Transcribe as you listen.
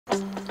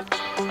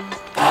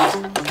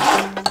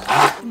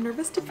I'm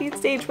nervous to feed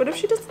Sage. What if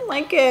she doesn't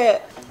like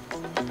it?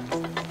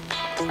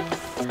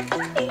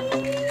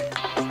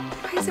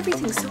 Why is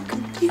everything so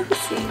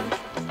confusing?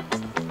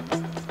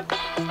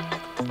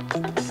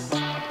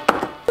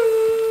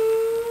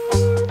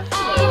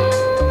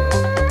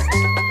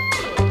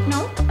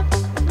 No?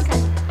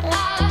 Okay.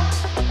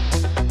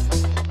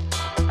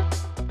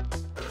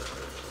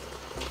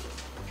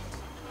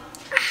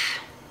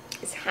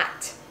 It's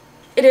hot.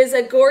 It is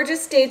a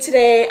gorgeous day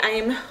today. I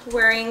am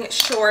wearing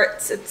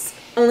shorts. It's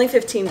only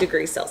 15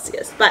 degrees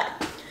Celsius, but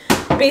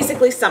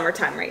basically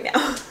summertime right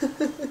now.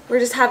 We're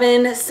just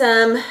having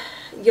some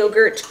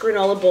yogurt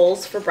granola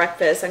bowls for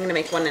breakfast. I'm gonna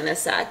make one in a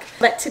sec.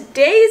 But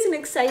today is an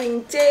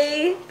exciting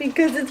day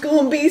because it's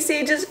gonna be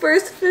Sage's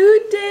first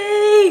food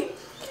day.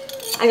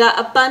 I got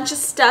a bunch of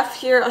stuff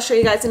here. I'll show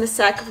you guys in a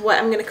sec of what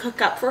I'm gonna cook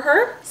up for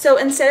her. So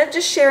instead of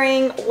just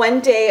sharing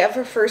one day of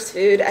her first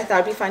food, I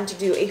thought it'd be fun to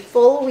do a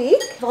full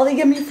week of all the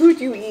yummy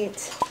food you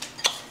eat.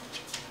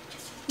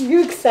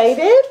 You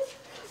excited?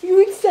 You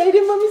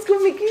excited? Mommy's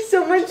gonna make you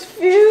so much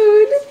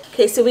food.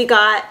 Okay, so we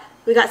got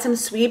some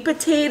sweet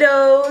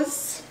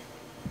potatoes.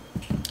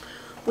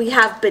 We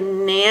have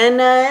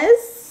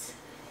bananas.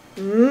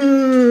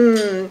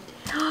 And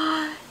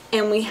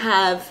we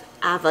have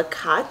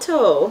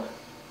avocado.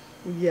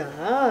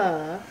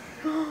 Yeah.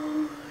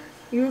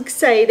 You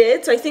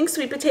excited? So I think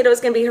sweet potato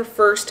is gonna be her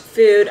first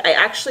food. I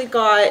actually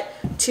got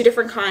two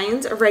different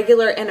kinds, a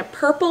regular and a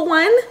purple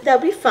one. That'll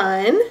be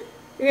fun.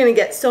 You're gonna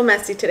get so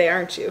messy today,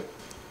 aren't you?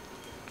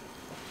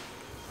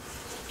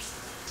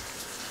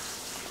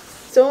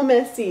 So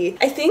messy.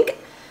 I think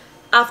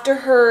after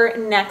her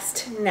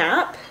next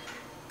nap,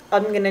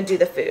 I'm gonna do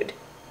the food.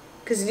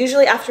 Because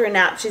usually after a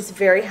nap, she's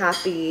very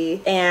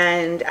happy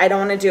and I don't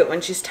wanna do it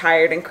when she's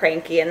tired and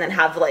cranky and then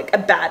have like a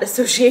bad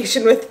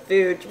association with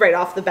food right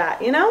off the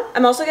bat, you know?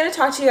 I'm also gonna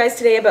talk to you guys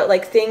today about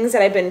like things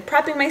that I've been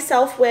prepping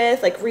myself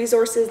with, like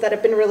resources that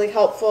have been really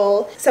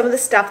helpful, some of the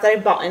stuff that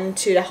I've bought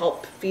into to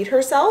help feed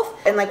herself,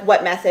 and like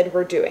what method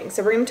we're doing.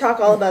 So we're gonna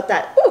talk all about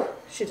that. Ooh,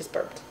 she just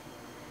burped.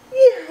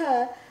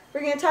 Yeah. We're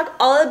gonna talk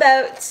all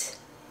about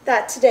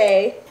that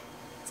today.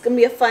 It's gonna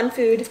be a fun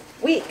food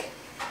week.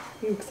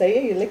 You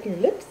excited? You licking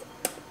your lips?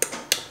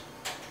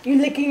 You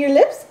licking your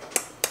lips?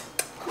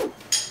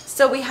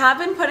 So we have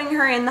been putting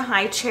her in the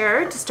high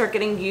chair to start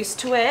getting used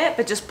to it,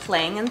 but just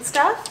playing and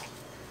stuff.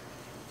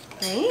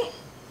 Right?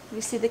 You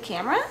see the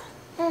camera?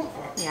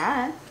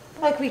 Yeah.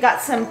 Like we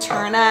got some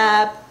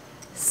turnip,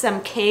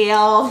 some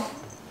kale.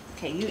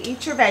 Okay, you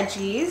eat your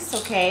veggies,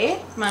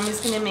 okay?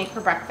 Mommy's gonna make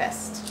her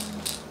breakfast.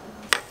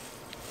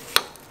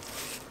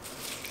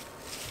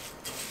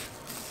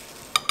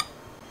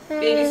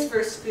 Baby's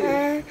first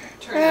food,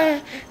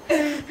 turnip.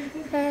 Is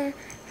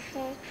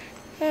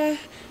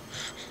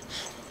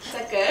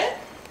that good?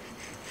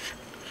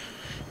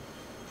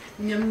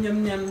 Yum,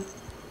 yum, yum.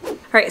 All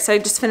right, so I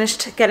just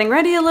finished getting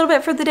ready a little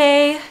bit for the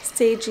day.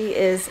 Sagey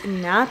is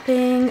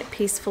napping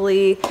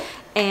peacefully,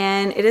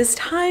 and it is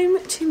time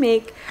to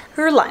make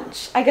her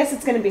lunch. I guess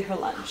it's gonna be her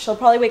lunch. She'll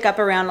probably wake up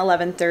around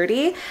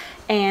 11:30,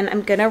 and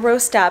I'm gonna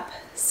roast up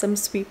some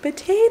sweet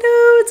potato.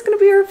 It's gonna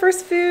be her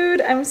first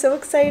food. I'm so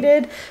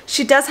excited.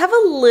 She does have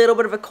a little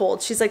bit of a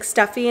cold. She's like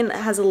stuffy and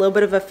has a little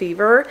bit of a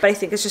fever, but I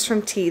think it's just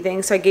from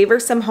teething. So I gave her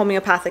some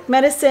homeopathic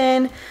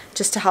medicine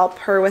just to help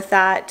her with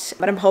that.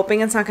 But I'm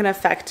hoping it's not gonna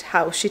affect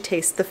how she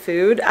tastes the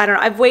food. I don't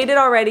know, I've waited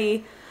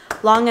already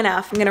long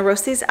enough. I'm gonna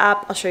roast these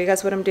up. I'll show you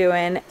guys what I'm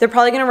doing. They're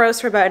probably gonna roast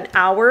for about an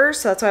hour,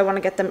 so that's why I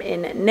wanna get them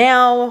in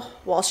now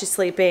while she's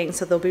sleeping,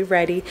 so they'll be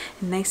ready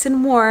and nice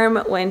and warm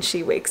when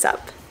she wakes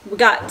up. We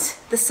got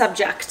the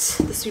subject,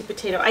 the sweet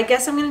potato. I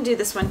guess I'm gonna do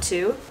this one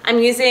too. I'm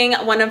using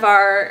one of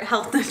our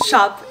HealthNut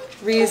shop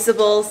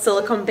reusable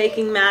silicone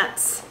baking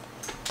mats.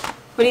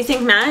 What do you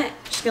think, Matt?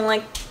 She's gonna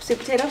like sweet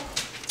potato?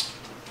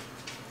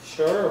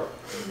 Sure.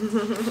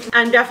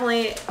 I'm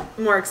definitely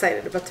more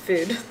excited about the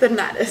food than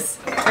Matt is.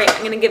 All right,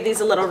 I'm gonna give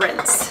these a little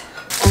rinse.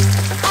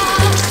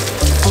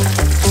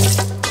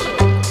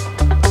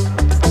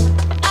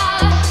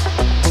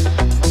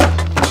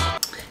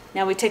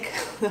 Now we take,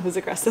 that was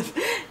aggressive.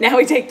 Now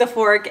we take the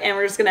fork and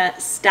we're just gonna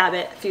stab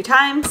it a few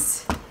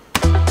times.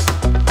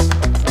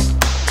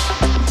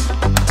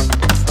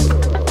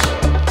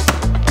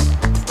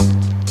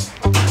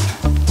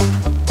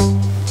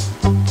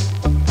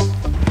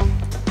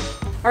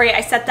 All right,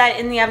 I set that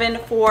in the oven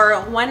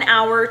for 1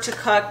 hour to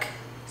cook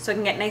so it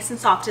can get nice and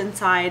soft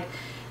inside.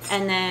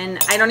 And then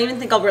I don't even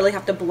think I'll really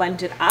have to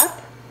blend it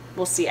up.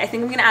 We'll see. I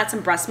think I'm gonna add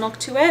some breast milk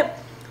to it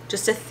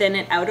just to thin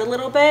it out a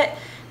little bit.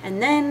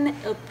 And then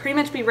it'll pretty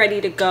much be ready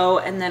to go.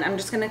 And then I'm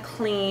just gonna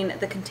clean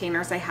the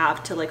containers I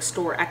have to like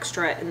store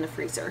extra in the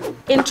freezer.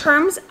 In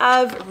terms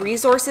of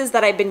resources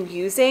that I've been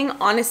using,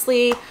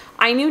 honestly,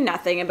 I knew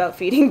nothing about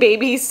feeding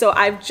babies. So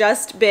I've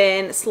just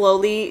been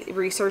slowly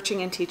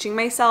researching and teaching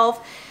myself.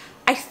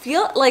 I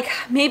feel like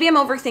maybe I'm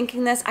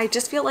overthinking this. I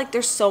just feel like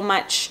there's so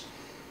much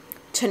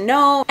to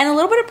know, and a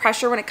little bit of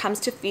pressure when it comes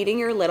to feeding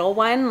your little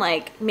one,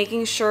 like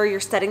making sure you're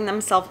setting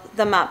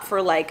them up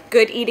for like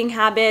good eating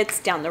habits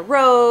down the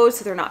road,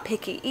 so they're not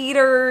picky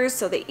eaters,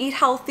 so they eat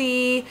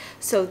healthy,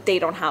 so they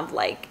don't have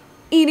like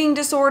eating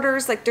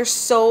disorders. Like there's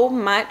so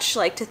much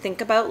like to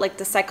think about, like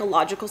the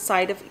psychological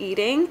side of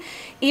eating.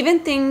 Even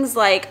things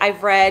like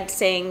I've read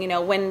saying, you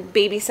know, when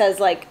baby says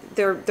like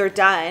they're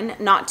done,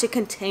 not to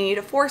continue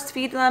to force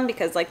feed them,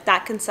 because like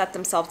that can set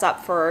themselves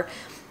up for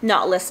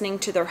not listening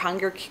to their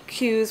hunger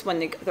cues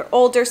when they're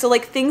older. So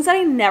like things that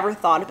I never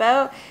thought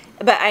about,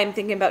 but I'm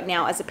thinking about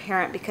now as a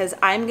parent, because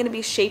I'm going to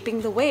be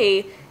shaping the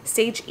way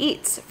Sage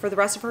eats for the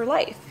rest of her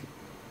life.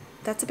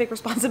 That's a big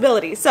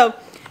responsibility. So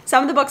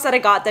some of the books that I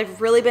got that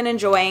I've really been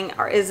enjoying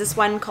is this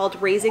one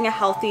called Raising a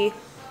Healthy,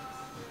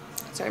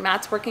 sorry,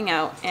 Matt's working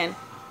out and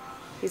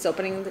he's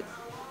opening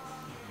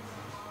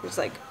there's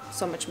like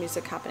so much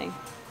music happening.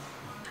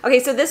 Okay,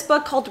 so this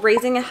book called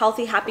Raising a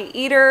Healthy Happy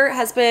Eater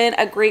has been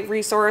a great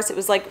resource. It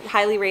was like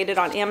highly rated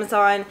on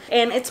Amazon,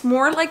 and it's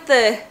more like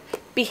the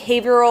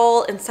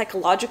behavioral and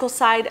psychological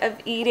side of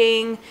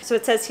eating. So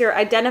it says here,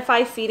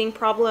 identify feeding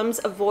problems,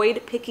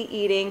 avoid picky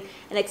eating,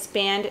 and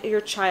expand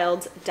your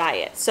child's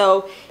diet.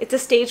 So it's a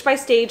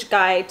stage-by-stage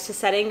guide to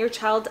setting your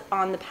child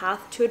on the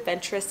path to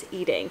adventurous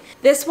eating.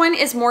 This one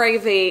is more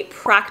of a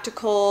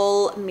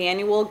practical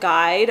manual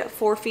guide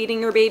for feeding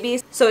your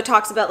baby. So it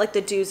talks about like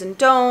the do's and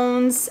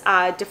don'ts,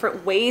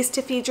 different ways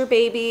to feed your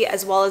baby,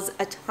 as well as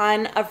a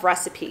ton of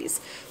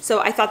recipes. So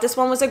I thought this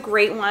one was a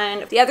great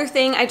one. The other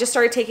thing I just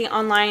started taking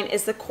online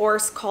is the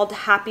course called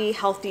Happy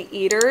Healthy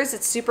Eaters.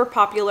 It's super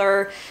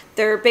popular.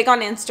 They're big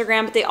on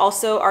Instagram, but they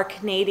also are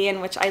Canadian,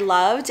 which I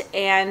loved,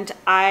 and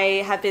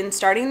I have been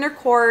starting their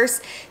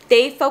course.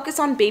 They focus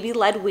on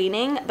baby-led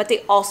weaning, but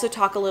they also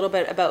talk a little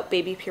bit about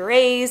baby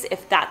purees,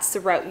 if that's the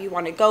route you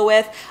want to go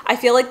with. I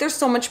feel like there's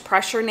so much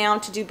pressure now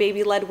to do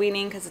baby-led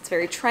weaning because it's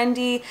very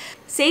trendy.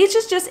 Sage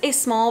is just a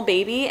small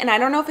baby, and I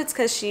don't know if it's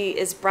because she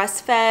is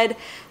breastfed,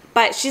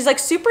 but she's like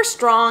super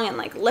strong and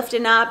like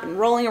lifting up and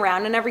rolling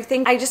around and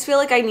everything. I just feel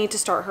like I need to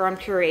start her on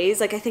purees.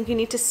 Like I think you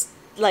need to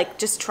like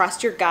just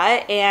trust your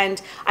gut, and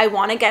I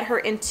want to get her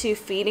into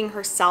feeding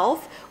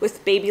herself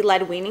with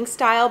baby-led weaning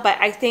style, but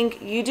I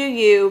think you do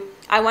you.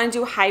 I want to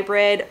do a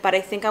hybrid, but I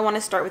think I want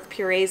to start with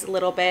purees a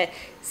little bit,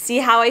 see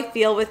how I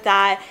feel with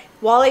that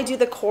while I do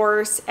the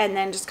course, and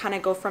then just kind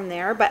of go from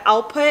there. But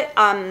I'll put,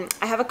 I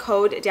have a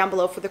code down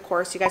below for the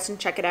course. You guys can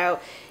check it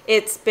out.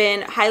 It's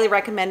been highly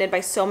recommended by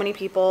so many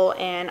people,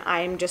 and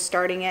I'm just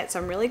starting it, so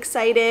I'm really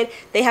excited.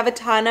 They have a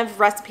ton of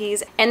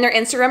recipes, and their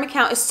Instagram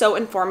account is so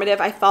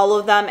informative. I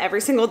follow them every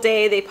single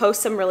day. They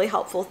post some really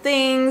helpful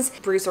things.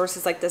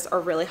 Resources like this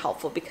are really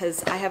helpful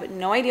because I have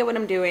no idea what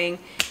I'm doing,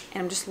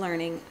 and I'm just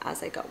learning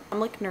as I go. I'm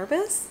like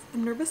nervous.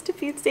 I'm nervous to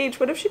feed Sage.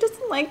 What if she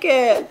doesn't like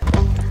it?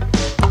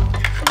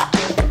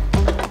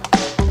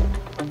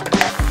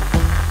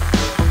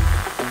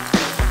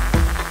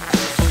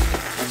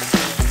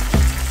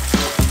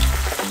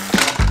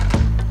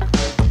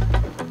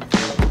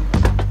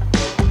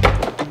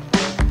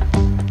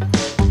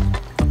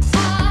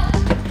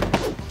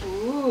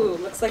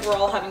 Like we're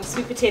all having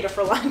sweet potato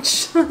for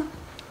lunch.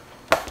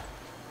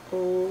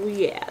 Oh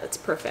yeah, that's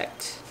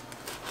perfect.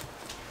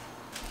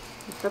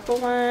 The purple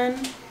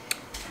one,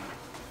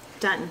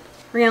 done.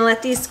 We're gonna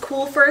let these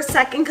cool for a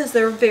second because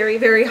they're very,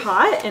 very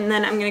hot, and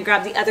then I'm gonna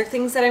grab the other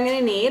things that I'm gonna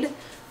need.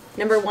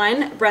 Number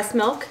 1, breast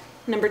milk.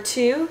 Number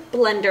 2,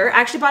 blender. I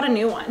actually bought a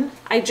new one.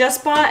 I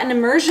just bought an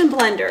immersion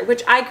blender,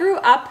 which I grew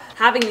up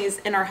having these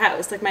in our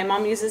house. Like my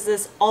mom uses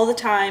this all the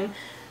time.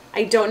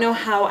 I don't know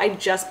how I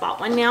just bought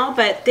one now,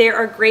 but they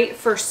are great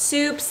for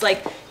soups,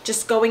 like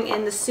just going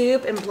in the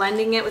soup and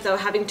blending it without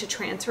having to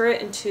transfer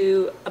it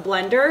into a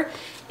blender.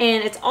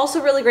 And it's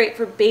also really great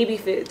for baby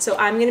food. So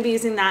I'm gonna be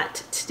using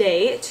that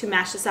today to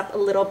mash this up a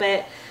little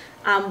bit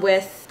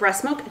with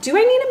breast milk. Do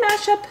I need to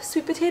mash up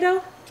sweet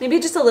potato? Maybe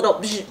just a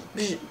little,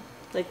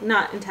 like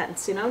not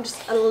intense, you know,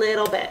 just a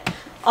little bit.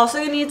 Also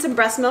you need some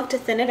breast milk to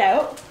thin it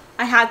out.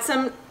 I had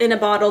some in a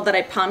bottle that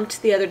I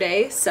pumped the other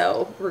day,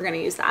 so we're gonna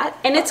use that.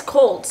 And it's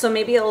cold, so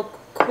maybe it'll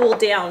cool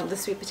down the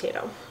sweet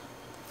potato.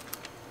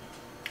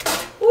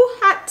 Ooh,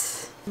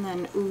 hot. And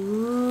then,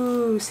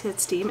 ooh, hit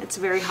steam. It's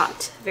very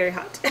hot, very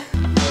hot. I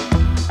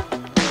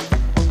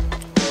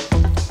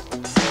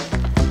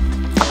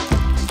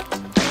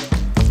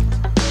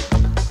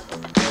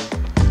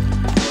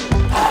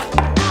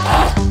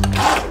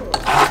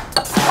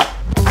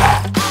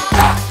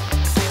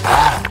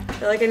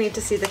feel like I need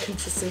to see the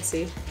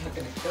consistency. I'm not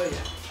gonna kill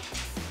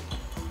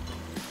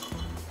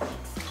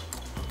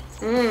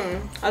you.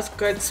 That's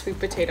good sweet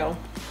potato.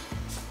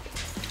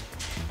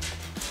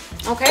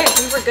 Okay, I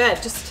think we're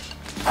good. Just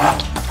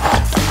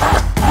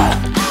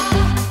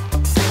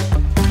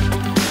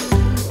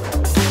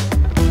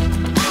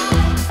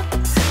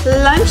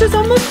lunch is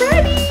almost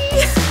ready.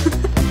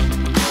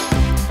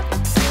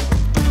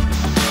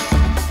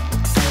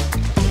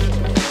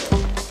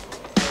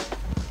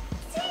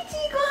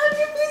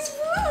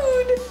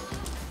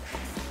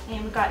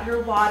 Got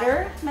your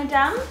water,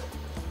 madame.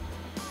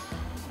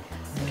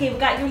 Okay, we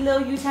got your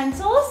little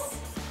utensils.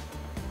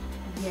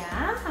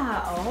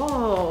 Yeah,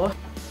 oh.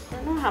 I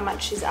don't know how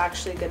much she's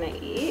actually gonna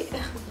eat.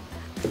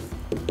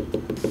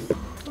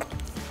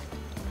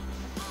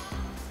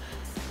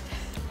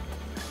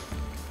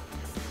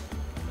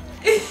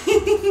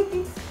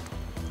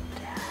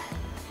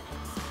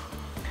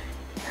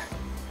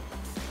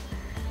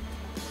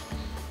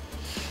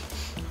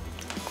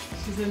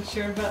 She's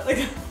unsure about like,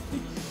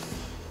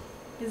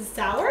 is it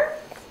sour?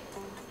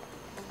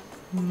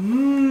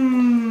 Mmm.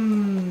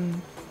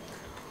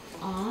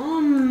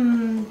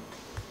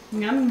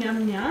 Yum,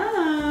 yum,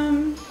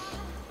 yum.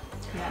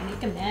 Yeah,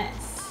 make a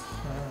mess.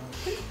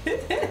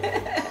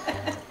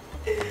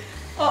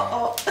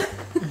 Uh-oh.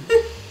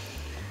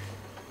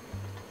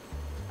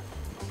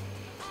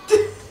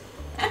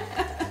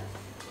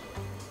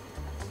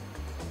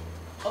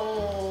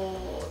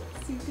 Oh,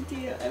 sweet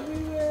potato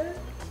everywhere.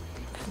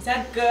 Is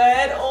that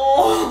good?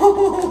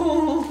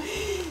 Oh,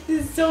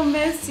 this is so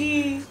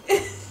messy.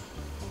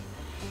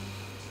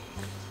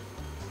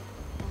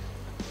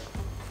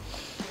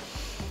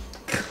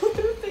 Look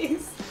at her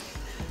face.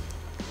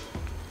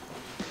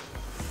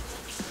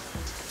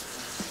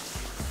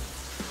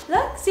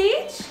 Look,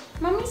 Sage.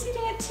 Mommy's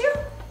eating it too.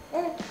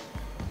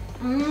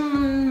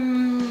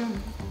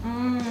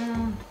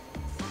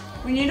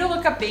 We need to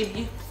look up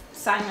baby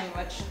sign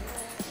language.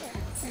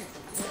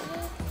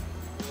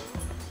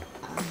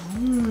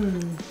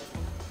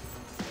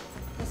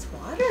 It's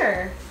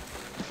water.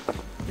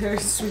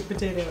 There's sweet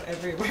potato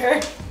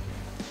everywhere.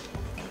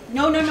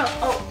 No, no, no.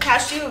 Oh,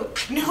 cashew.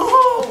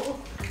 No.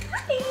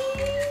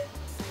 Hi.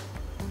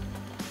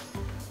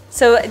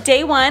 So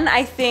day one,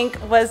 I think,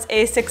 was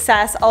a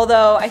success,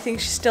 although I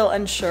think she's still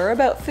unsure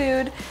about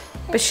food,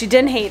 but she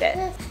didn't hate it.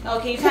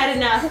 Okay, you've had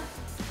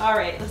enough. All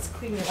right, let's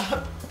clean it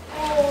up.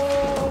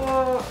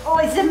 Oh,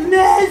 it's a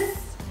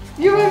mess.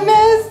 You're a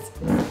mess.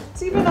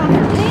 It's even on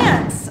her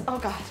pants. Oh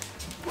God.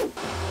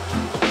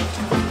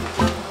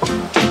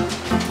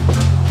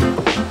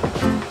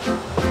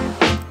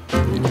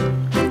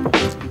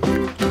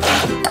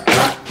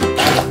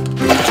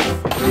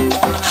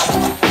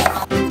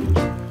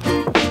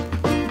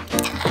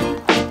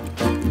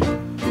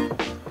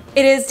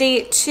 It is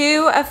day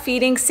 2 of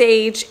feeding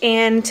Sage,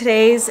 and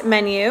today's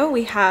menu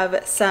we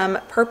have some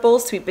purple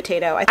sweet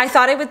potato. I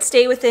thought I would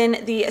stay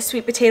within the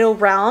sweet potato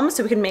realm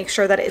so we can make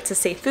sure that it's a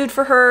safe food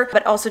for her,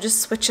 but also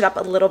just switch it up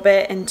a little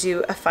bit and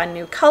do a fun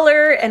new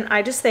color. And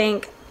I just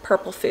think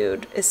purple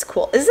food is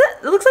cool. Is it?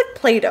 It looks like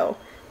Play-Doh.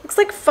 Looks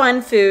like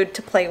fun food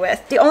to play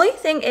with. The only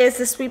thing is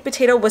the sweet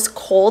potato was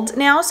cold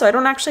now, so I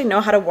don't actually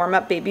know how to warm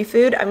up baby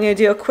food. I'm gonna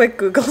do a quick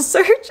Google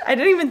search. I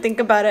didn't even think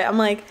about it. I'm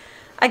like,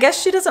 I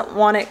guess she doesn't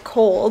want it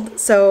cold,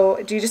 so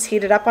do you just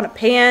heat it up on a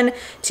pan?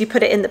 Do you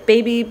put it in the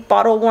baby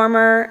bottle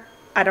warmer?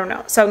 I don't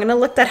know. So I'm gonna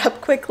look that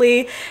up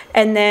quickly,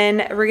 and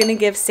then we're gonna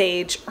give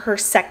Sage her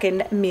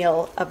second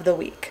meal of the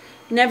week.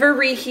 Never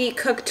reheat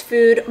cooked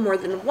food more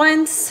than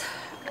once.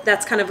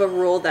 That's kind of a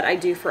rule that I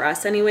do for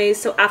us anyways.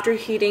 So after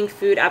heating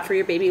food up for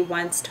your baby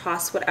once,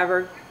 toss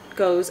whatever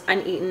goes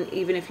uneaten,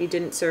 even if you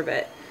didn't serve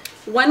it.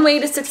 One way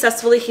to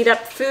successfully heat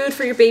up food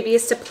for your baby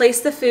is to place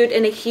the food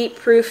in a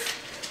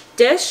heat-proof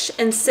dish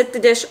and sit the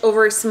dish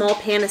over a small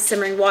pan of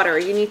simmering water.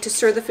 You need to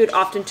stir the food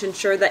often to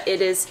ensure that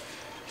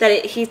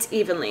it heats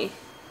evenly.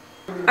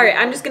 All right,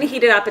 I'm just gonna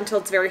heat it up until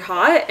it's very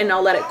hot, and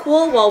I'll let it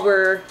cool while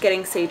we're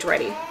getting Sage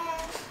ready.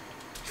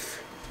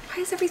 Why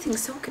is everything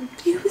so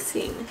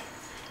confusing?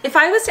 If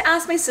I was to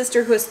ask my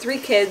sister, who has 3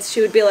 kids, she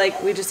would be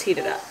like, we just heat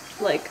it up,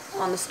 like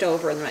on the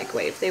stove or in the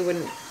microwave. They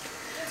wouldn't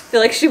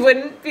feel like, she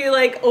wouldn't be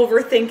like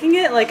overthinking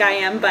it like I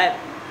am, but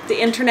the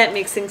internet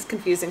makes things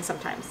confusing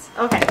sometimes.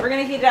 Okay, we're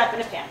gonna heat it up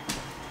in a pan.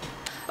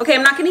 Okay,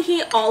 I'm not gonna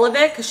heat all of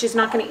it because she's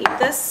not gonna eat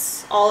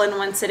this all in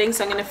one sitting,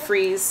 so I'm gonna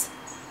freeze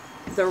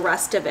the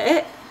rest of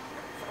it.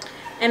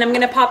 And I'm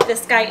gonna pop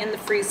this guy in the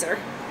freezer.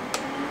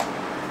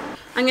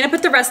 I'm gonna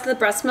put the rest of the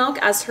breast milk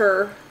as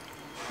her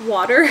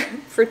water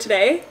for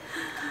today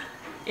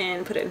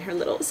and put it in her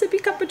little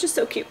sippy cup, which is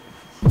so cute.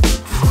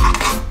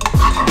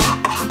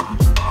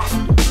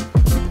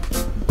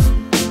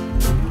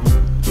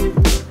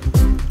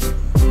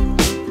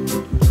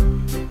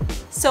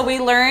 So we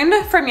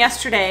learned from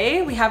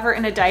yesterday, we have her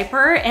in a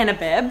diaper and a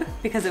bib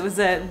because it was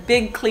a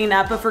big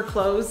cleanup of her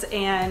clothes,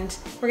 and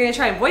we're gonna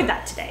try and avoid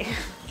that today.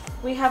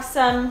 We have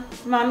some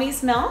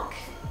mommy's milk,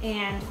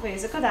 and wait,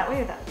 does it go that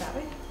way or that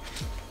way?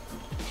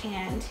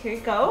 And here you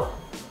go.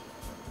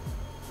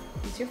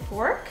 Use your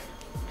fork.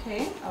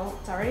 Okay, oh,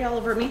 it's already all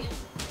over me.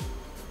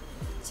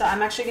 So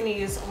I'm actually gonna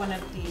use one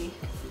of the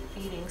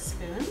eating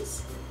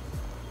spoons.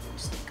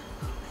 Just take a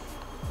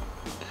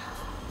little bit.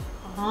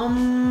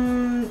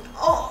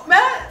 Oh,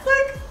 Matt,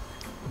 look.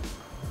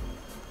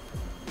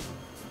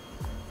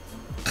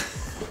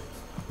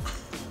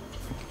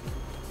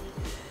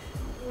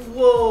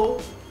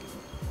 Whoa.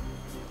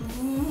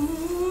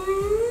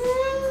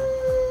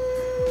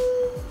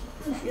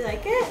 You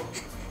like it?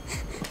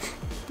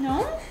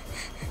 No?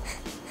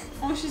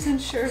 Oh, she's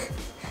unsure.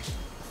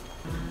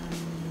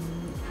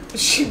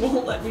 She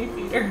won't let me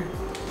feed her.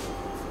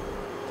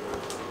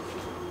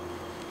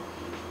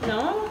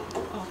 No?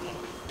 Okay.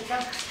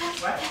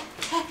 What?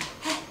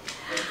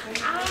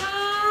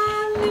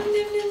 Ah, nom, nom,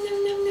 nom, nom,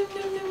 nom, nom,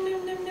 nom, nom,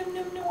 nom, nom,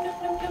 nom,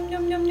 nom, nom,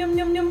 nom, nom, nom,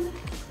 nom, nom.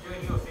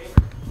 Doing you a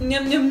favor.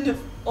 Nom, nom, nom.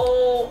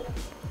 Oh,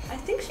 I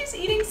think she's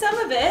eating some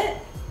of it.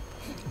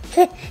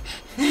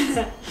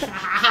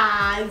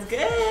 It's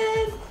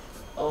good.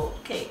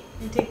 Okay,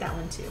 you take that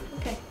one too.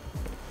 Okay.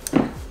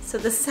 So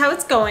this is how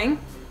it's going.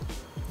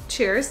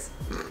 Cheers.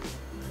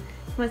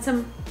 Want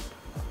some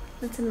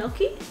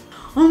milky?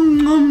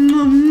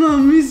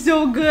 It's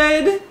so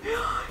good.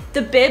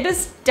 The bib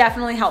is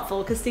definitely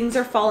helpful because things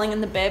are falling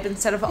in the bib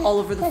instead of all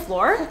over the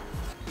floor.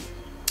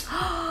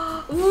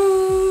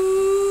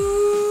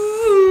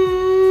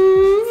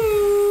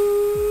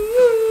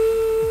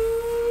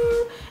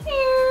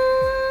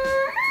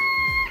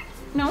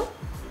 No?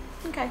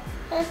 Okay.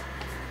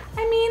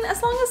 I mean,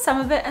 as long as some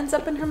of it ends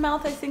up in her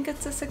mouth, I think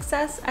it's a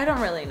success. I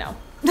don't really know.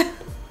 They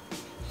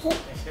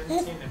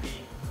shouldn't seem to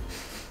be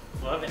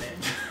loving it.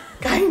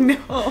 I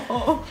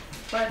know.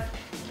 But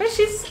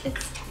it's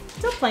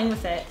still playing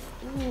with it.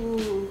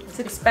 Ooh, it's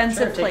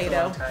expensive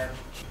Play-Doh.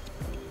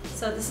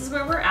 So this is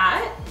where we're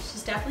at.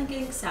 She's definitely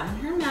getting some in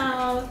her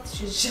mouth.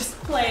 She's just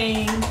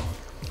playing.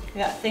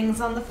 We got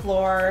things on the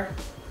floor.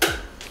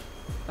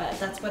 But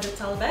that's what it's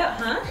all about,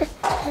 huh?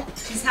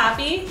 She's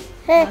happy.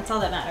 That's all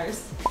that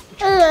matters.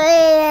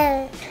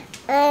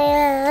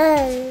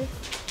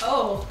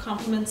 Oh,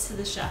 compliments to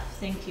the chef.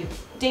 Thank you.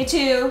 Day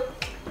 2,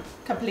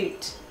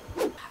 complete.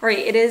 All right,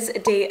 it is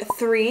day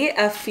 3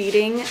 of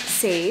feeding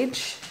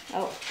Sage.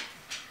 Oh,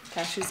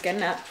 gosh, she's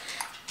getting up.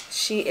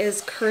 She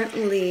is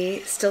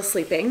currently still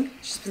sleeping.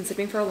 She's been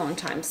sleeping for a long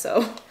time,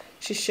 so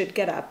she should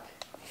get up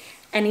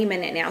any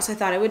minute now. So I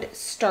thought I would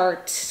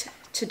start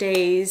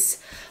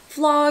today's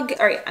vlog.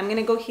 All right, I'm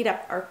gonna go heat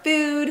up our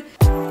food.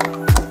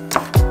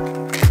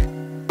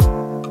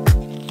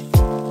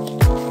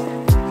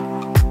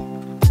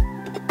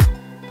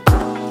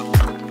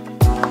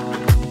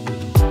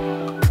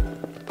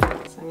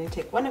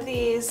 Take one of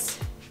these,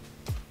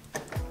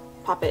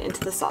 pop it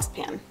into the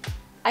saucepan.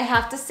 I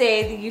have to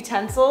say the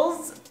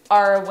utensils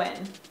are a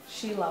win.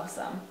 She loves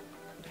them.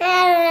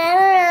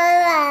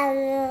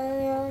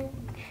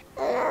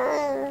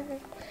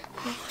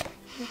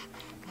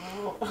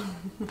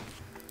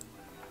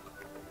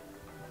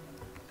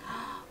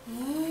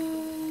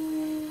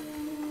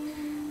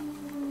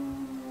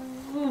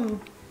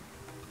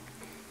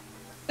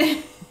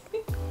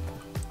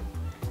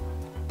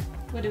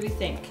 What do we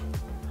think?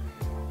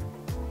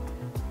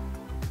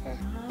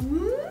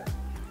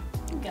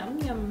 Yum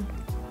yum.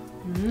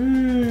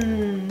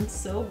 Mmm,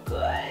 so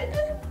good.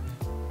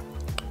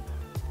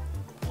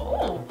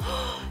 Oh,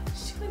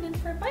 she went in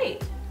for a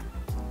bite.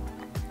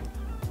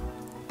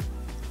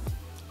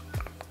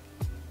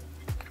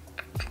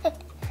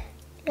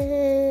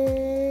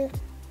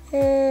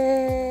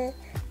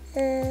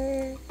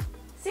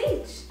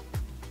 Sage,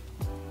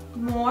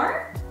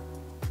 more?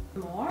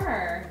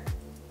 More.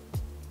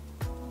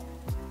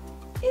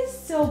 It's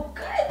so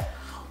good.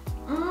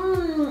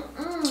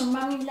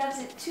 Mommy loves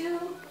it too.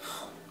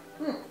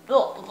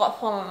 Oh, got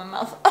foam in my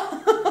mouth.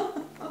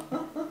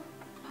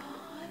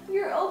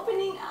 You're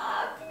opening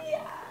up,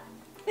 yeah.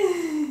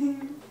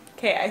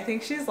 Okay, I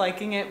think she's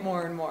liking it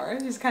more and more.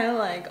 She's kind of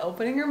like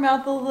opening her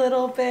mouth a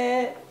little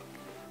bit,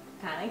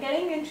 kind of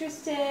getting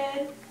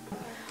interested.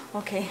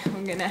 Okay,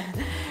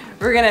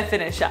 we're gonna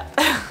finish up.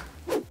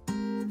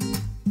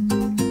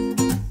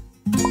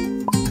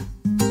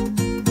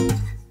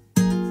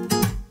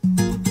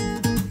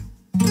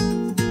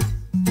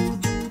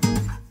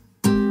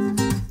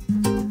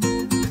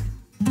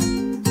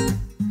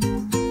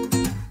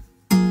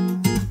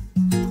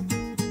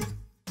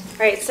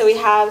 All right, so we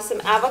have some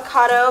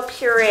avocado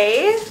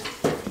puree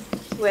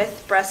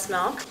with breast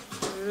milk.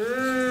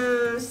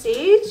 Mmm,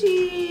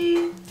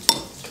 Sagey.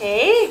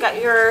 Okay, you got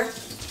your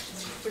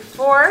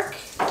fork,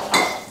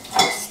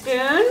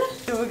 spoon.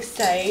 So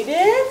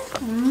excited.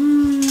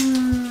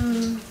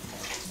 Mmm.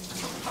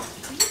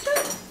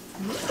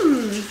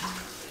 Mmm.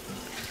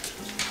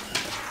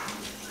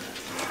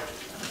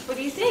 What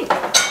do you think?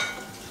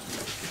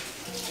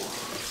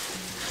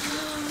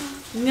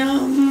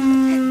 Yum.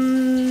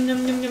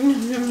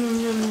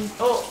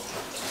 Oh,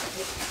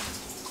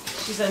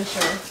 she's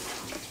unsure.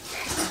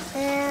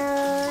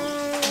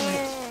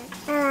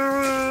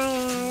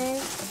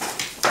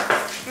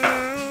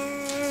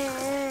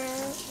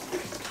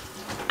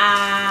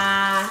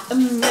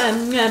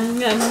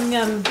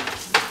 Yum.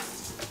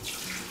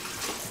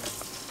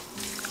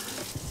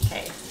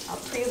 Okay, I'll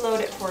preload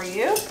it for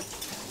you.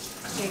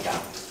 Here you go.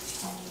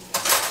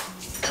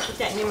 Put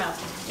that in your mouth.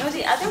 No,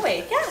 the other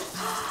way. Yeah.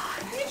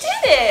 You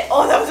did it.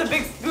 Oh, that was a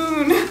big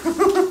spoon.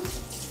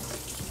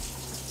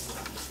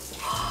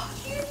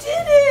 You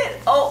did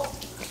it. Oh.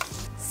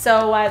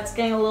 So it's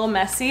getting a little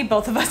messy.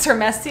 Both of us are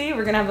messy.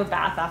 We're gonna have a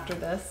bath after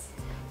this.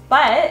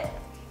 But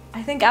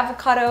I think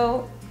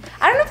avocado,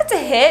 I don't know if it's a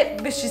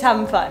hit, but she's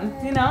having fun,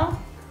 you know?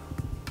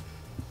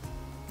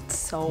 It's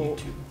so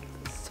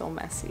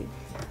messy.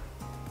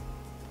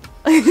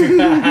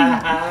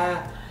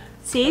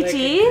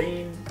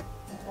 Sagey,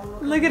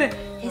 look at it.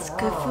 It's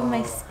good for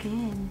my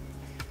skin.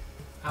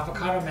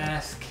 Avocado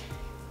mask.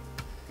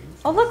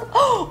 Oh, look.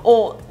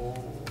 Oh.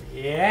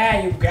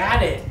 Yeah, you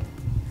got it.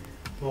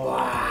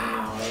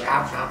 Wow.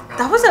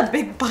 That was a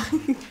big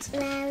bite.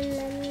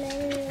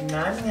 Yum,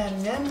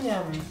 yum, yum,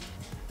 yum.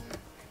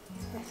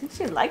 I think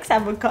she likes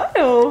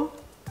avocado.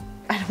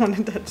 I don't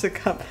want to touch the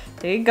cup.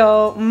 There you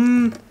go.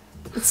 Mmm.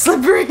 It's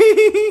slippery.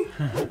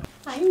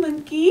 Hi,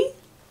 monkey.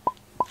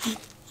 Hi,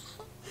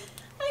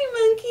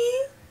 monkey.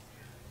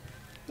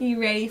 Are you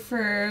ready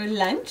for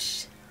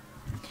lunch?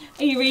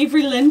 Are you ready for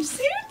lunch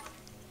soon?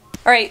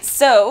 All right,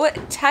 so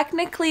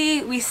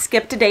technically we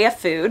skipped a day of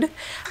food,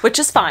 which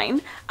is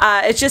fine.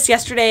 It's just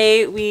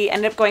yesterday we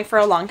ended up going for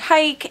a long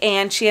hike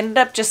and she ended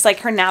up just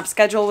like her nap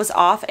schedule was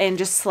off and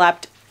just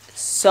slept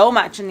so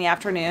much in the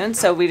afternoon.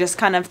 So we just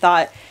kind of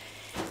thought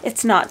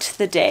it's not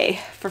the day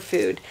for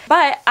food.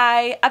 But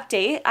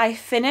I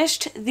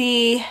finished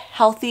the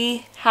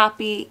Healthy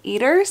Happy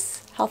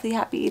Eaters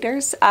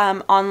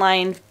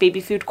online baby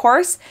food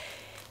course.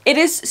 It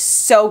is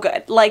so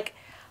good. Like,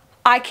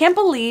 I can't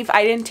believe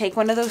I didn't take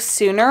one of those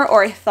sooner,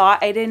 or I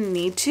thought I didn't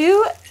need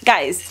to.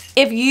 Guys,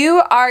 if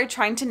you are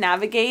trying to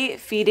navigate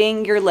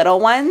feeding your little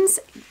ones,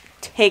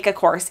 take a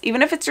course.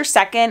 Even if it's your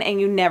second and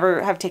you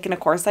never have taken a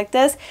course like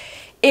this,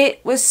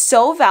 it was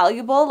so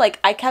valuable. Like,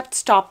 I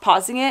kept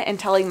pausing it and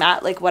telling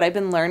Matt like what I've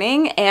been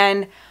learning,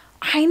 and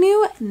I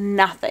knew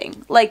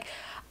nothing. Like,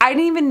 I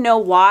didn't even know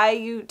why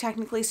you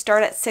technically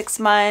start at 6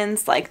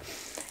 months. Like,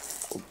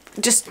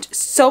 just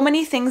so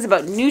many things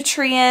about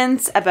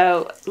nutrients,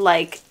 about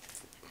like,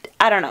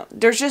 I don't know.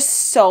 There's just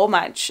so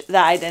much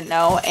that I didn't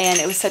know, and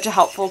it was such a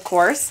helpful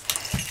course.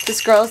 This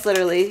girl is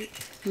literally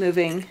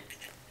moving.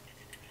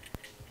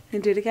 You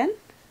do it again?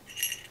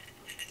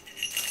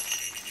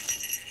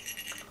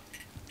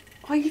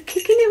 Oh, you're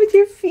kicking it with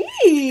your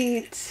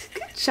feet.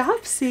 Good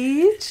job,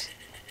 Sage.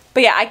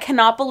 But yeah, I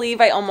cannot believe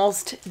I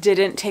almost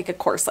didn't take a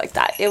course like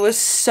that. It was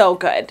so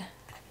good.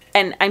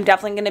 And I'm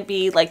definitely going to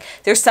be like,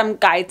 there's some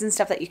guides and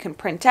stuff that you can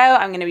print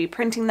out. I'm going to be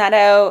printing that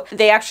out.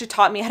 They actually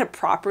taught me how to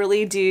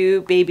properly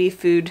do baby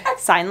food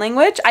sign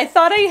language. I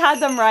thought I had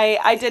them right.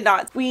 I did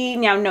not. We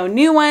now know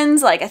new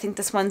ones. Like, I think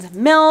this one's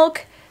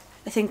milk.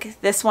 I think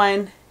this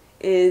one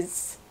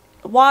is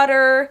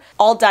water.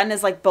 All done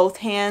is like both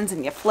hands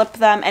and you flip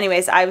them.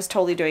 Anyways, I was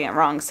totally doing it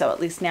wrong. So at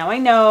least now I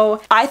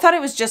know. I thought it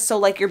was just so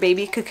like your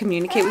baby could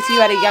communicate with you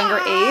at a younger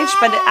age,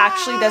 but it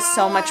actually does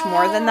so much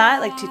more than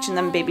that. Like teaching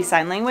them baby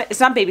sign language. It's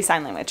not baby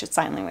sign language, it's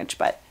sign language,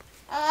 but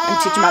I'm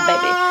teaching my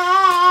baby.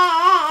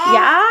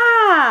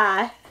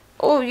 Yeah.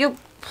 Oh, you're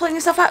pulling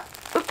yourself up.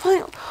 You're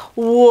pulling.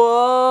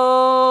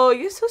 Whoa,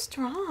 you're so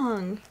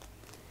strong.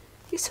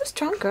 You're so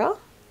strong, girl.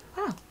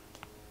 Wow.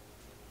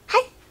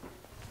 Hi.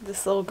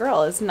 This little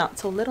girl is not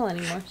so little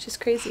anymore. She's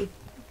crazy.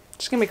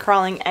 She's gonna be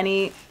crawling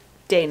any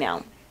day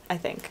now, I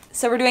think.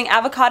 So we're doing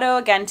avocado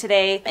again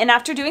today. And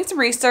after doing some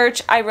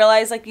research, I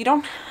realized like you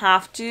don't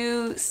have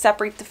to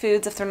separate the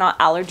foods if they're not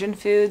allergen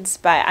foods,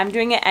 but I'm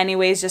doing it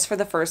anyways just for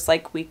the first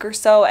like week or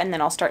so, and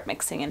then I'll start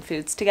mixing in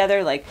foods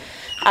together, like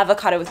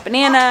avocado with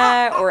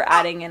banana or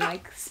adding in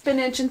like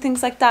spinach and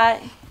things like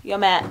that. Yo,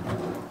 Matt.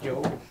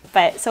 Yo.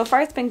 But so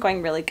far it's been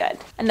going really good.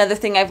 Another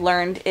thing I've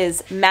learned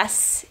is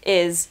mess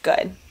is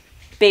good.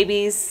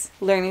 Babies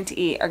learning to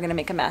eat are gonna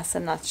make a mess,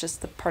 and that's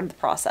just the part of the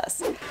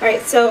process. All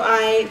right, so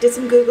I did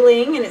some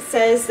Googling, and it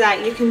says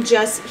that you can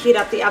just heat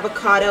up the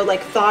avocado,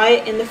 like thaw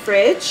it in the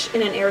fridge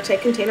in an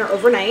airtight container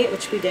overnight,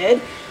 which we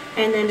did,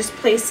 and then just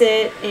place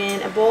it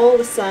in a bowl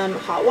with some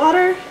hot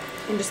water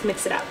and just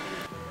mix it up.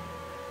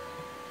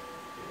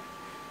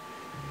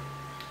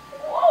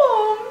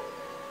 Whoa!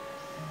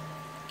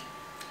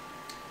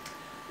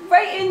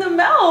 Right in the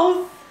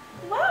mouth.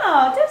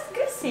 Wow, that's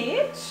good,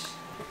 Sage.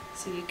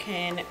 So you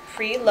can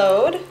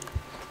preload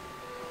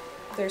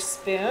their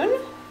spoon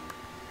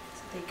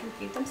so they can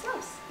feed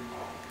themselves.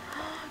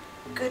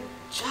 Good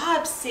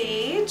job,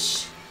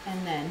 Sage.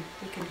 And then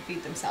they can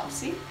feed themselves,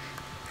 see?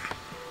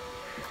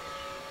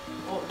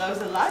 Oh, that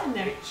was a lot in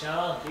there. Big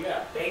chunk. You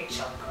got a big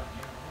chunk on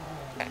you.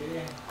 Oh,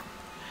 yeah.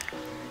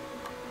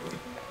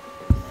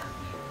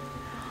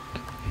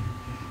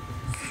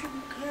 So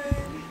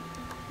good.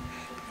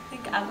 I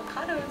think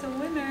avocado is a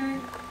winner.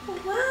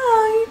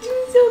 Wow, you're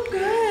doing so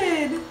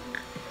good.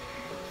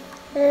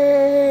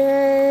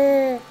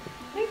 There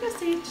you go,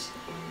 Sage.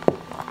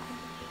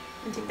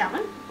 And take that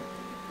one.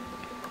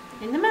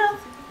 In the mouth.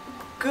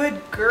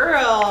 Good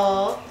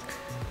girl.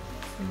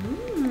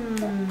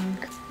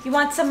 You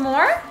want some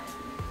more?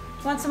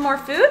 You want some more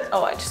food?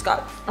 Oh, I just got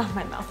it on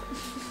my mouth.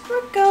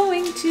 We're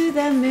going to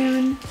the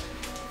moon.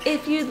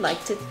 If you'd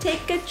like to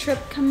take a trip,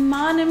 come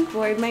on and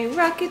board my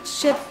rocket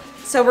ship.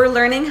 So we're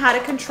learning how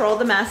to control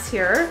the mess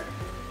here.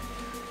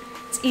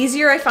 It's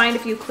easier, I find,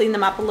 if you clean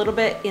them up a little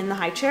bit in the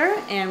high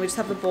chair, and we just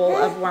have a bowl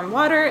of warm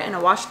water and a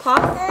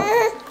washcloth.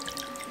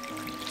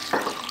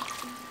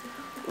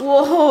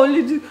 Whoa,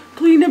 let's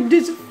clean up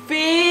this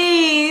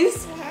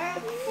face.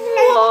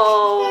 Whoa,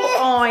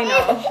 oh, I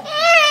know.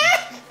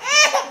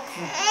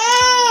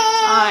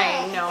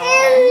 I know,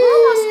 we're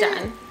almost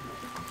done.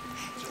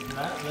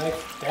 Not like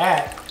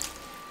that.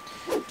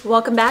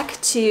 Welcome back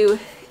to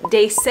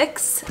day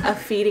 6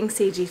 of feeding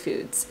Seiji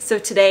foods. So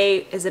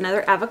today is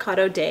another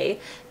avocado day,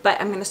 but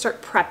I'm gonna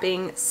start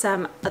prepping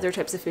some other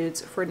types of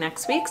foods for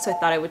next week. So I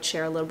thought I would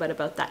share a little bit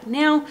about that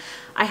now.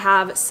 I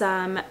have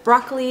some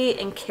broccoli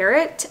and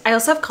carrot. I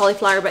also have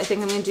cauliflower, but I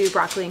think I'm gonna do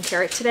broccoli and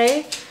carrot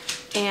today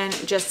and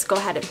just go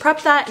ahead and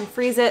prep that and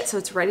freeze it so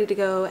it's ready to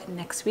go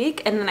next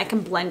week. And then I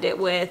can blend it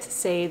with,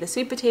 say, the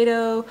sweet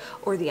potato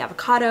or the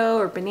avocado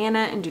or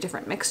banana and do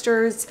different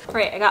mixtures. All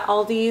right, I got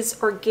all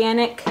these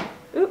organic,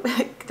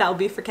 that'll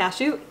be for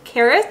cashew,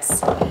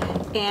 carrots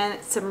and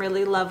some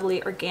really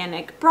lovely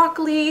organic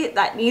broccoli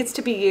that needs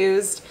to be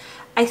used.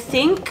 I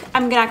think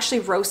I'm gonna actually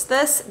roast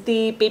this.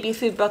 The baby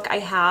food book I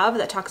have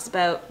that talks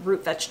about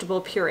root vegetable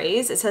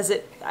purees, it says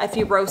it if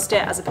you roast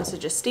it as opposed to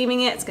just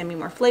steaming it, it's gonna be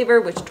more flavor,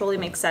 which totally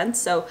makes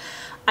sense. So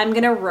I'm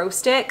gonna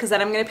roast it because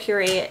then I'm gonna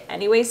puree it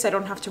anyway, so I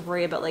don't have to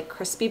worry about like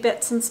crispy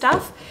bits and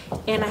stuff.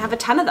 And I have a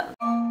ton of them.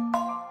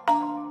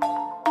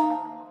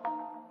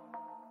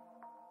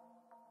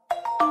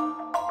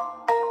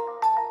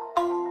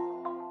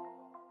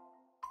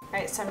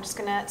 Alright, so I'm just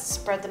gonna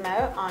spread them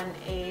out on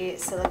a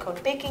silicone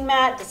baking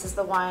mat. This is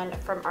the one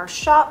from our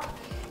shop.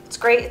 It's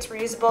great, it's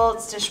reusable,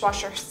 it's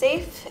dishwasher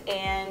safe,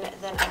 and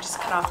then I just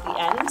cut off the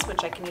ends,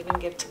 which I can even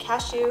give to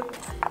Cashew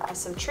as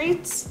some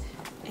treats,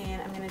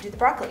 and I'm gonna do the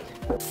broccoli.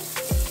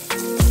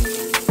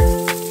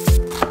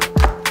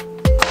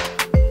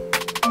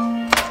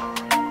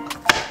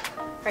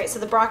 Alright, so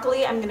the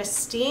broccoli I'm gonna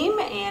steam,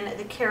 and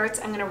the carrots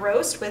I'm gonna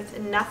roast with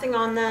nothing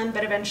on them,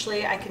 but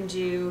eventually I can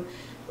do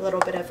a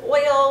little bit of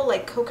oil,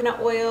 like coconut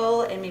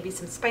oil, and maybe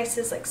some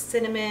spices like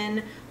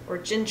cinnamon or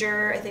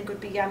ginger, I think would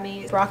be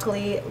yummy.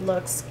 Broccoli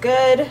looks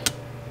good.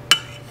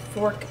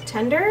 Fork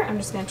tender. I'm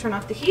just gonna turn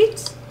off the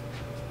heat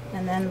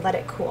and then let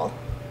it cool.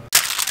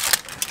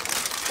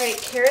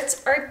 Alright,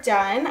 carrots are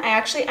done. I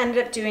actually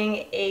ended up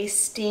doing a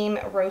steam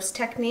roast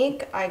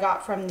technique I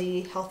got from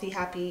the Healthy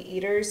Happy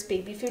Eaters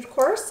baby food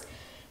course,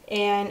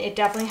 and it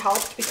definitely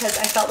helped because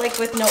I felt like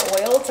with no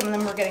oil, some of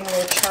them were getting a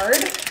little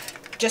charred.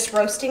 Just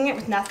roasting it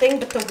with nothing,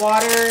 but the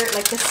water,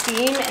 like the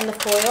steam and the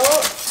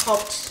foil,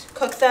 helped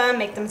cook them,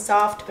 make them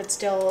soft, but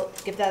still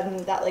give them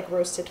that like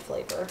roasted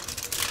flavor.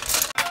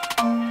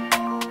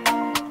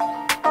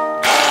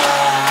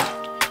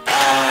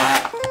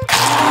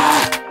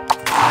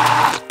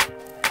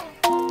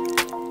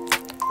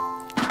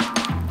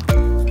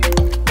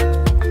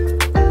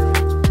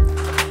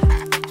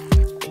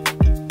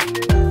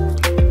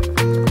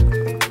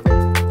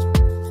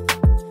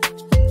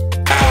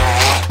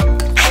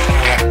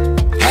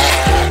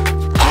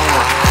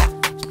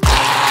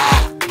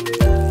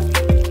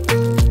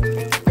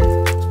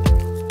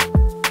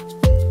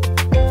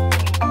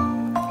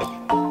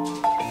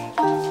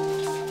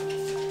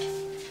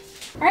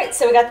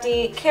 So we got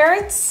the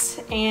carrots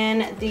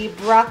and the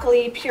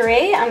broccoli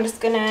puree. I'm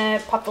just gonna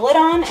pop the lid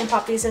on and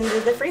pop these into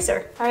the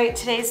freezer. All right,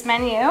 today's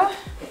menu,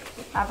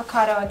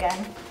 avocado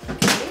again.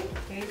 Okay,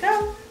 here you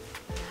go.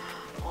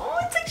 Oh,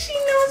 it's like she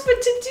knows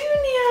what to do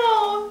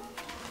now.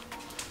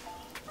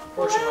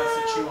 Or she wants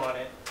to chew on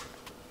it.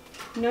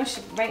 No,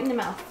 she's right in the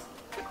mouth.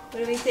 What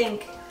do we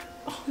think?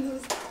 Oh,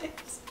 those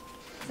lips.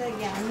 Is that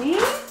yummy?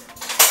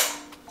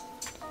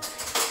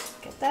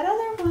 Get that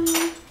other one.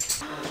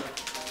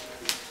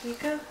 Here you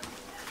go.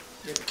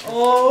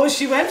 Oh,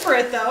 she went for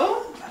it though.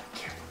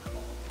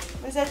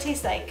 What does that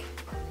taste like?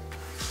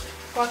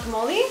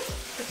 Guacamole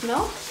with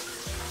milk?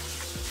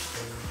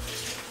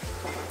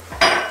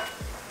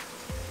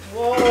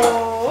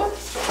 Whoa.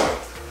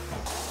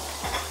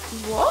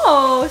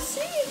 Whoa,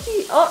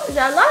 see? Oh, is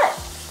that a lot?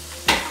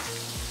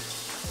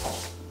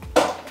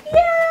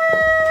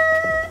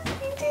 Yeah,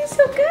 you do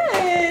so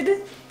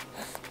good.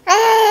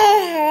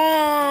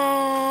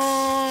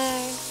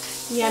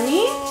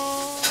 Yummy?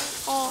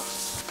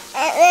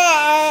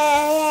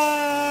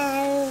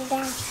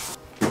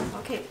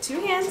 Okay, 2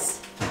 hands.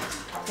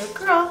 Good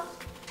girl.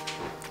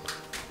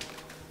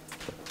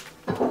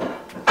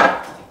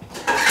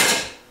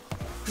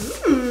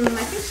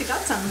 I think she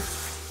got some.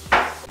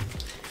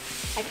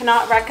 I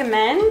cannot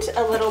recommend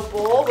a little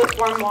bowl with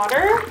warm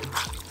water.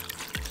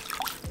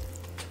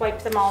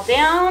 Wipe them all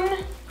down.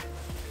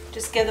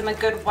 Just give them a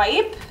good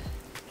wipe.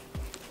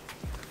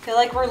 I feel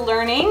like we're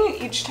learning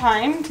each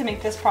time to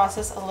make this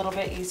process a little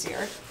bit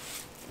easier.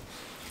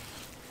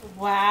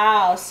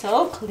 Wow,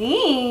 so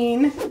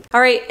clean. All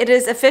right, it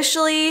is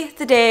officially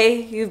the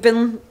day you've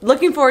been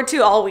looking forward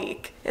to all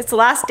week. It's the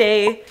last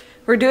day.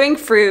 We're doing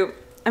fruit.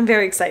 I'm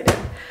very excited.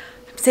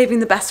 I'm saving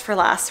the best for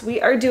last.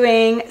 We are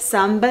doing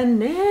some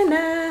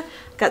banana.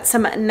 Got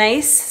some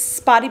nice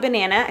spotty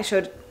banana I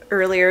showed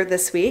earlier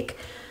this week.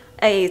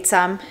 I ate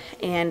some,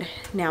 and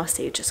now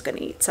Sage is gonna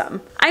eat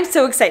some. I'm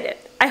so excited.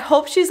 I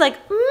hope she's like,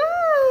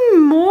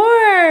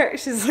 more.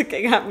 She's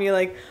looking at me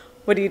like,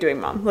 what are you doing,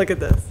 Mom? Look at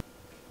this.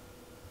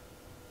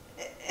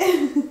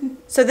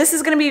 So this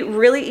is gonna be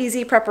really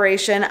easy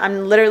preparation.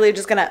 I'm literally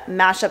just gonna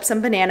mash up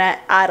some banana,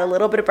 add a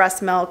little bit of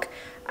breast milk.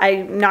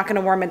 I'm not gonna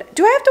warm it.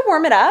 Do I have to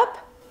warm it up?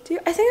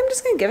 I think I'm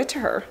just gonna give it to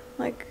her.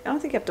 Like, I don't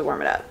think you have to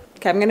warm it up.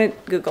 Okay, I'm gonna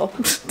Google.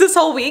 This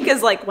whole week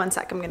is like, 1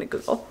 sec, I'm gonna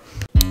Google.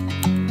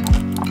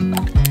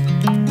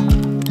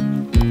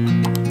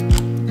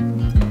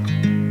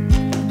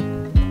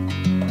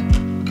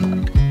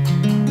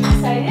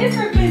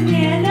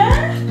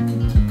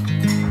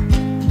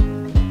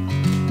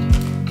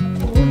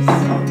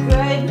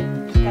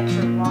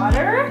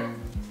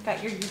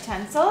 got your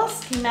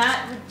utensils. Okay,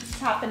 Matt, we're just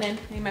hopping in.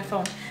 I need my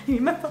phone. I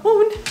need my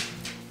phone. Okay.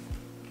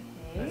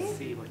 Let's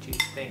see what you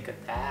think of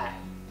that.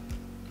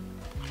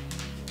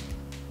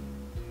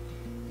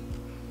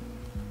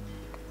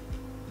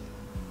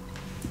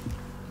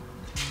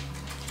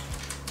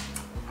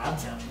 Yum,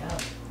 yum, yum.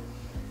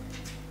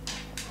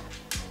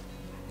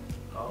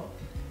 Oh.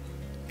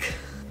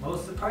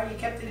 Most of the part you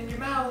kept it in your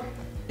mouth.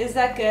 Is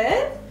that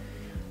good?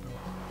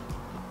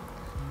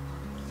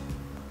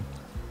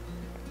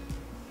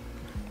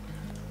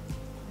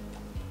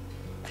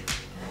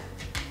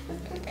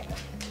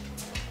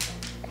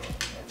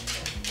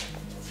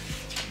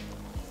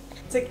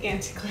 It's like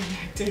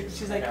anticlimactic.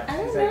 She's like, Yeah, I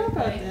don't she's know like,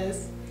 about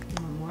this.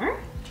 One more.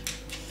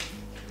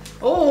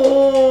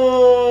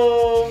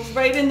 Oh,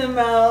 right in the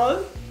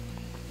mouth.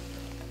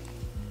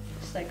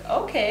 She's like,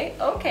 okay,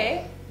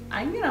 okay.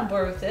 I can get on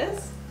board with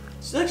this.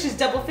 Look, she's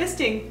double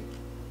fisting.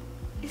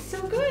 It's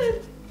so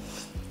good.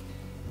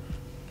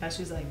 Gosh,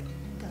 she's like,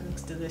 that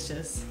looks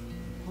delicious.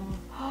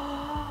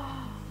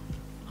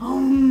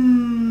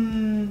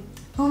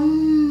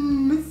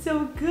 It's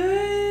so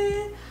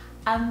good.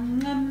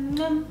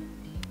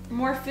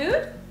 More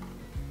food?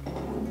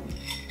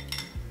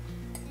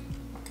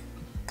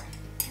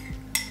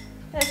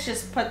 Let's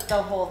just put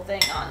the whole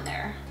thing on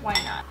there. Why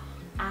not?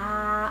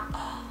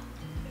 Oh,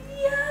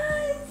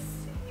 yes!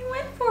 You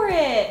went for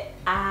it.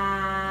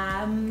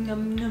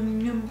 Num,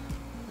 num, num.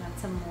 Want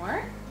some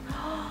more?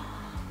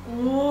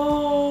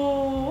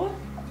 Whoa!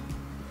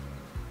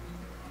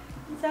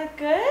 Is that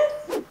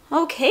good?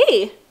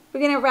 Okay, we're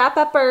gonna wrap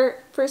up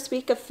our first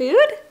week of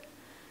food.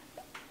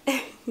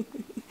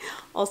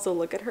 Also,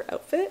 look at her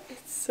outfit.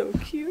 It's so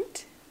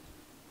cute.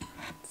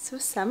 It's so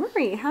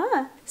summery,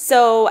 huh?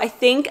 So I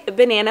think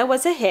banana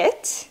was a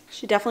hit.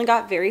 She definitely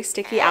got very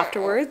sticky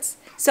afterwards.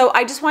 So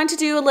I just wanted to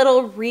do a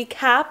little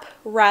recap,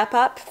 wrap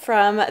up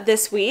from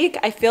this week.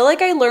 I feel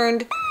like I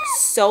learned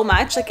so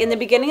much. Like in the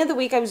beginning of the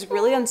week, I was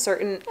really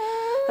uncertain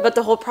about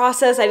the whole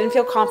process. I didn't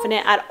feel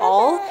confident at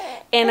all.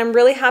 And I'm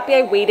really happy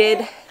I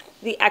waited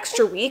the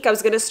extra week. I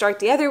was gonna start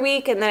the other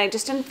week and then I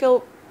just didn't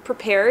feel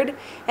prepared.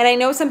 And I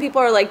know some people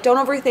are like, don't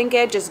overthink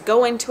it, just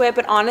go into it.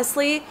 But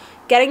honestly,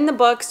 getting the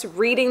books,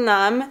 reading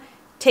them,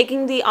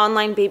 taking the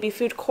online baby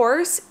food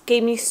course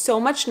gave me so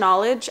much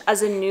knowledge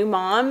as a new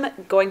mom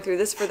going through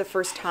this for the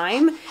first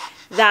time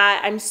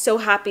that I'm so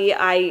happy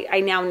I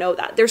now know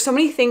that. There's so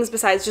many things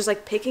besides just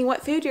like picking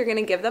what food you're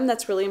gonna give them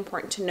that's really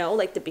important to know,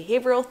 like the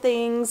behavioral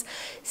things,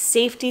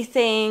 safety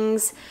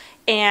things.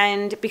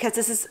 And because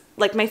this is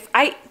like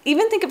I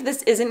even think if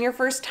this isn't your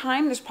first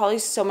time, there's probably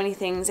so many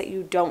things that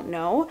you don't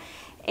know.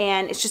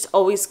 And it's just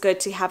always good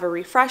to have a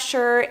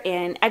refresher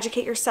and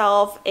educate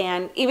yourself.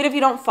 And even if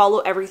you don't follow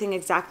everything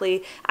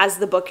exactly as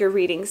the book you're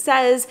reading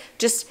says,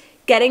 just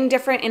getting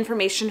different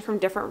information from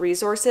different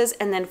resources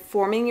and then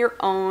forming your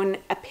own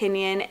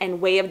opinion and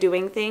way of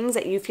doing things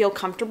that you feel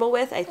comfortable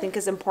with, I think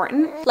is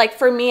important. Like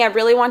for me, I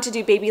really want to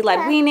do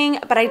baby-led weaning,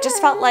 but I just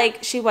felt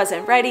like she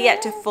wasn't ready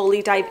yet to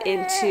fully dive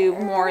into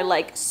more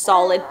like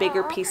solid,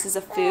 bigger pieces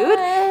of food.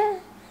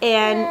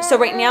 And so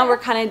right now we're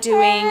kind of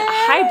doing a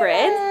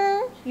hybrid.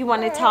 You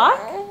want to talk?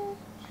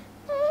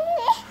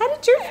 How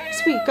did your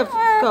first week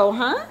go,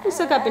 huh? You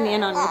still got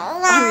banana on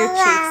your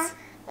cheeks.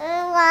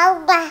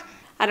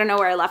 I don't know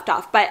where I left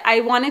off, but I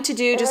wanted to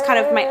do just kind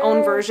of my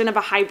own version of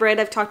a hybrid.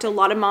 I've talked to a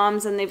lot of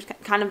moms and they've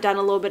kind of done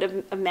a little bit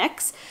of a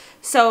mix.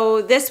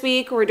 So this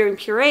week we're doing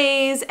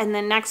purees, and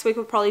then next week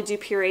we'll probably do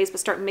purees but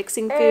start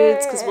mixing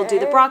foods because we'll do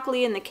the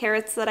broccoli and the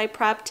carrots that I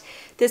prepped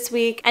this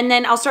week. And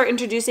then I'll start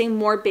introducing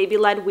more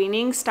baby-led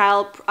weaning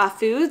style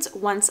foods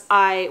once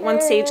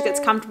Sage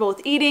gets comfortable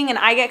with eating and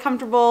I get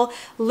comfortable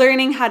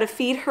learning how to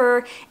feed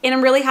her. And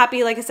I'm really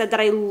happy, like I said, that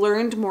I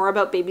learned more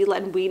about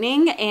baby-led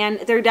weaning, and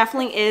there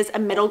definitely is a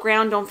middle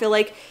ground. Don't feel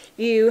like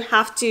you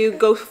have to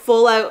go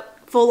full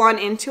on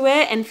into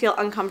it and feel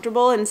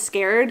uncomfortable and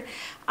scared.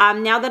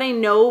 Now that I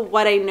know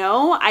what I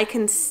know, I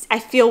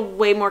feel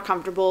way more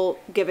comfortable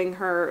giving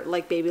her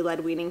like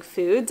baby-led weaning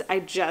foods. I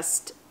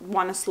just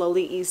want to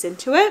slowly ease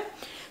into it.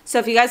 So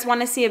if you guys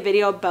want to see a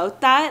video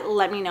about that,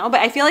 let me know.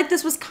 But I feel like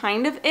this was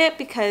kind of it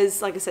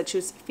because, like I said, she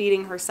was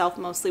feeding herself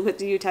mostly with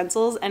the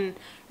utensils and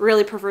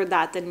really preferred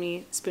that than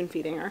me spoon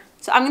feeding her.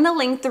 So I'm going to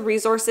link the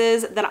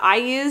resources that I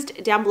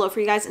used down below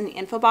for you guys in the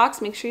info box.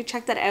 Make sure you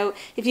check that out.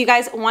 If you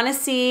guys want to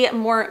see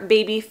more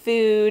baby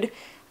food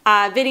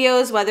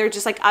videos, whether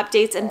just like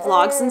updates and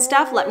vlogs and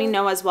stuff, let me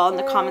know as well in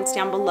the comments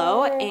down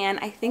below. And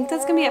I think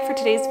that's gonna be it for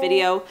today's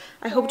video.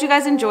 I hope you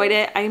guys enjoyed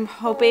it. I'm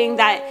hoping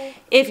that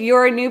if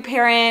you're a new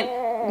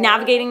parent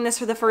navigating this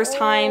for the first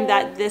time,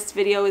 that this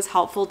video is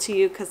helpful to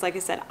you, because like I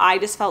said, I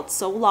just felt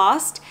so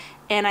lost,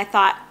 and I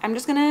thought I'm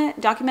just gonna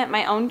document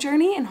my own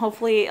journey and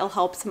hopefully it'll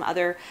help some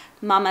other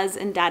mamas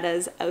and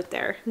dadas out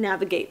there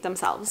navigate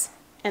themselves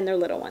and their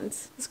little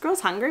ones. This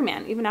girl's hungry,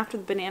 man. Even after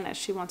the banana,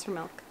 she wants her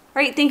milk.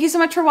 All right, thank you so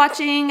much for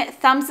watching.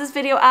 Thumbs this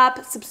video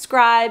up,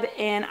 subscribe,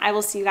 and I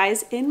will see you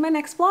guys in my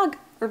next vlog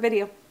or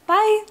video.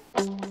 Bye.